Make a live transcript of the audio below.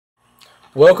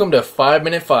Welcome to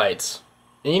 5-Minute Fights.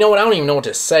 And you know what? I don't even know what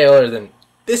to say other than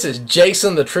this is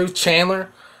Jason the Truth Chandler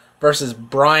versus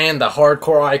Bryan the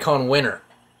Hardcore Icon winner.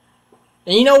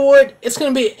 And you know what? It's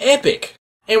going to be epic.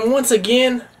 And once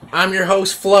again, I'm your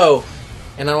host Flo,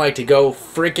 and I like to go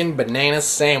freaking banana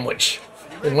sandwich.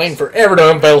 Been waiting forever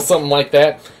to unveil something like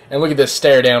that. And look at this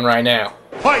stare down right now.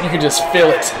 You can just feel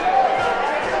it.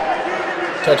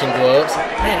 Touching gloves.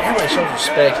 Man, everybody shows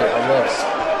respect here. I love it.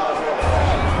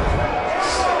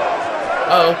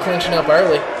 Uh-oh, clinching up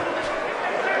early.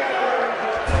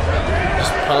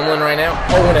 Just pummeling right now.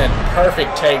 Oh, and a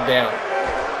perfect takedown.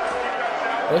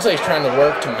 Looks like he's trying to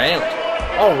work to mount.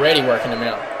 Already working to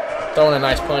mount. Throwing a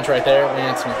nice punch right there.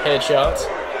 Landing some headshots.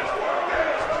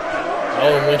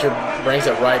 Oh, and Winter brings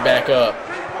it right back up.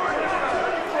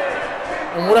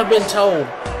 And what I've been told,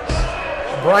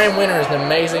 Bryan Winter is an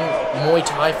amazing Muay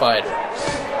Thai fighter.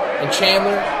 And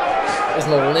Chandler is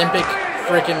an Olympic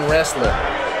freaking wrestler.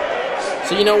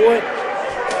 So you know what?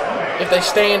 If they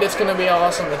stand, it's going to be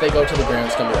awesome. If they go to the ground,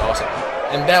 it's going to be awesome.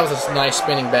 And that was a nice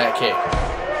spinning back kick.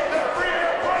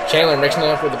 Chandler mixing it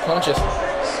up with the punches.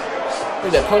 Look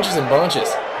at that, punches and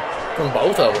bunches from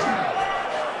both of them.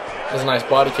 It was a nice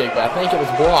body kick, but I think it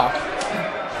was blocked.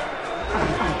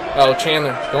 Oh,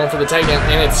 Chandler going for the takedown,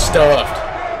 and it's stuffed.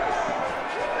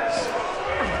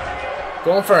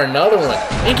 Going for another one,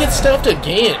 and gets stuffed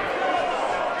again.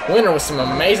 Winter with some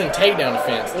amazing takedown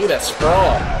defense. Look at that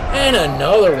sprawl. And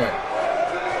another one.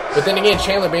 But then again,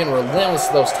 Chandler being relentless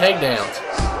with those takedowns.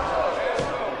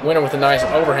 Winter with a nice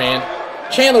overhand.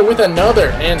 Chandler with another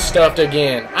and stuffed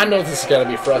again. I know this is going to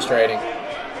be frustrating.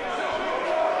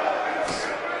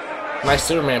 Nice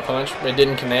Superman punch, but it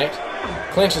didn't connect.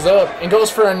 Clinches up and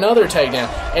goes for another takedown.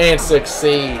 And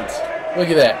succeeds. Look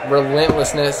at that.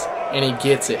 Relentlessness, and he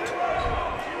gets it.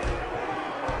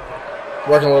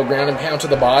 Working a little ground and pound to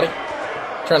the body.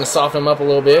 Trying to soften him up a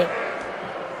little bit.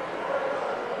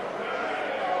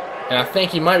 And I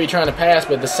think he might be trying to pass,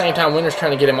 but at the same time, Winter's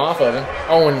trying to get him off of him.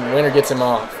 Oh, and Winter gets him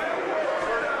off.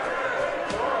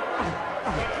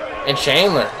 And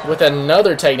Chandler with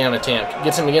another takedown attempt.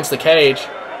 Gets him against the cage.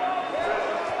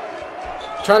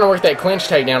 Trying to work that clinch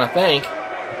takedown, I think.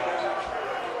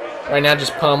 Right now,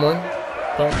 just pummeling.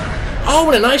 Oh,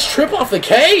 and a nice trip off the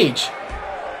cage.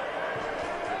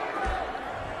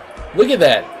 Look at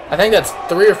that. I think that's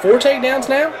 3 or 4 takedowns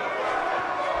now.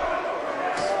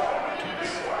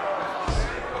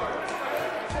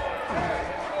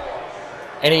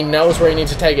 And he knows where he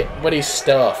needs to take it, but he's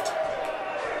stuffed.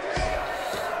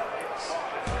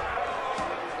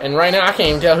 And right now, I can't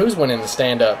even tell who's winning the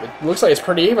stand-up. It looks like it's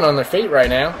pretty even on their feet right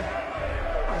now.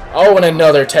 Oh, and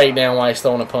another takedown while he's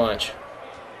throwing a punch.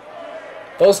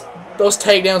 Those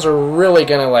takedowns are really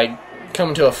going to come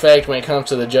into effect when it comes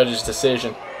to the judge's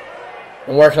decision.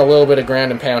 And working a little bit of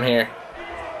ground and pound here.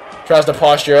 Tries to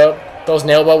posture up. Throws an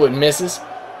elbow but misses.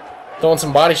 Throwing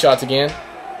some body shots again.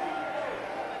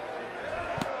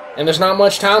 And there's not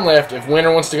much time left if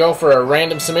Winter wants to go for a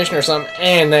random submission or something.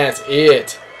 And that's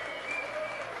it.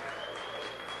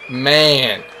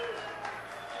 Man.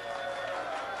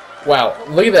 Wow.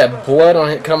 Look at that blood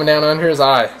on it coming down under his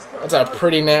eye. That's a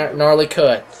pretty gnarly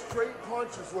cut.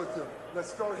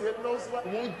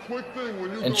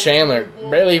 And Chandler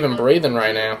barely even breathing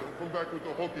right now.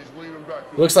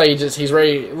 Looks like he's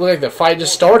ready. Looks like the fight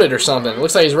just started or something.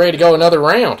 Looks like he's ready to go another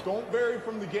round. Don't vary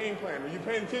from the game plan. Are you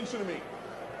paying attention to me?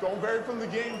 Don't vary from the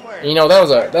game plan. You know, that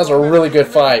was a really good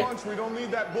fight. We don't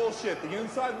need that bullshit. The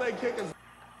inside leg kick is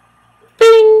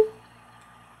Bing.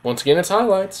 Once again, it's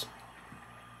highlights.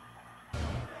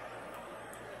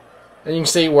 And you can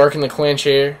see working the clinch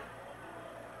here.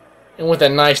 And with a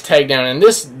nice takedown. And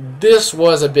this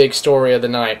was a big story of the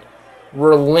night.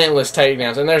 Relentless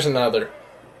takedowns. And there's another.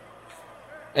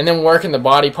 And then working the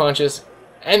body punches.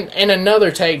 And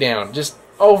another takedown. Just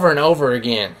over and over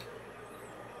again.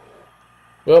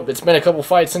 Well, it's been a couple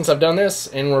fights since I've done this.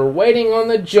 And we're waiting on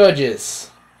the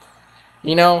judges.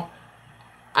 You know,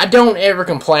 I don't ever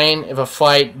complain if a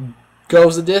fight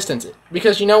goes the distance.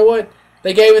 Because you know what?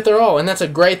 They gave it their all. And that's a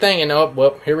great thing. And oh,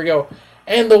 well, here we go.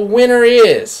 And the winner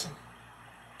is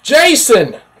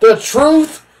Jason the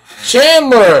Truth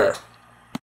Chandler,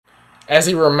 as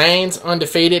he remains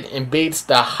undefeated and beats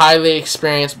the highly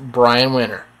experienced Bryan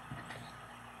Winter.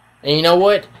 And you know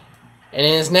what? And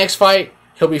in his next fight,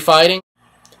 he'll be fighting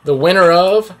the winner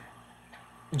of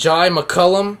Jai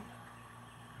McCullum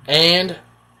and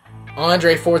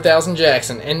Andre 4000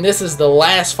 Jackson. And this is the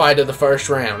last fight of the first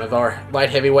round of our light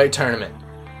heavyweight tournament.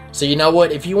 So you know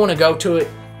what? If you want to go to it,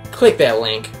 click that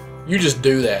link. You just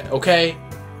do that, okay?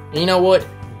 And you know what?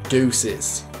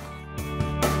 Deuces.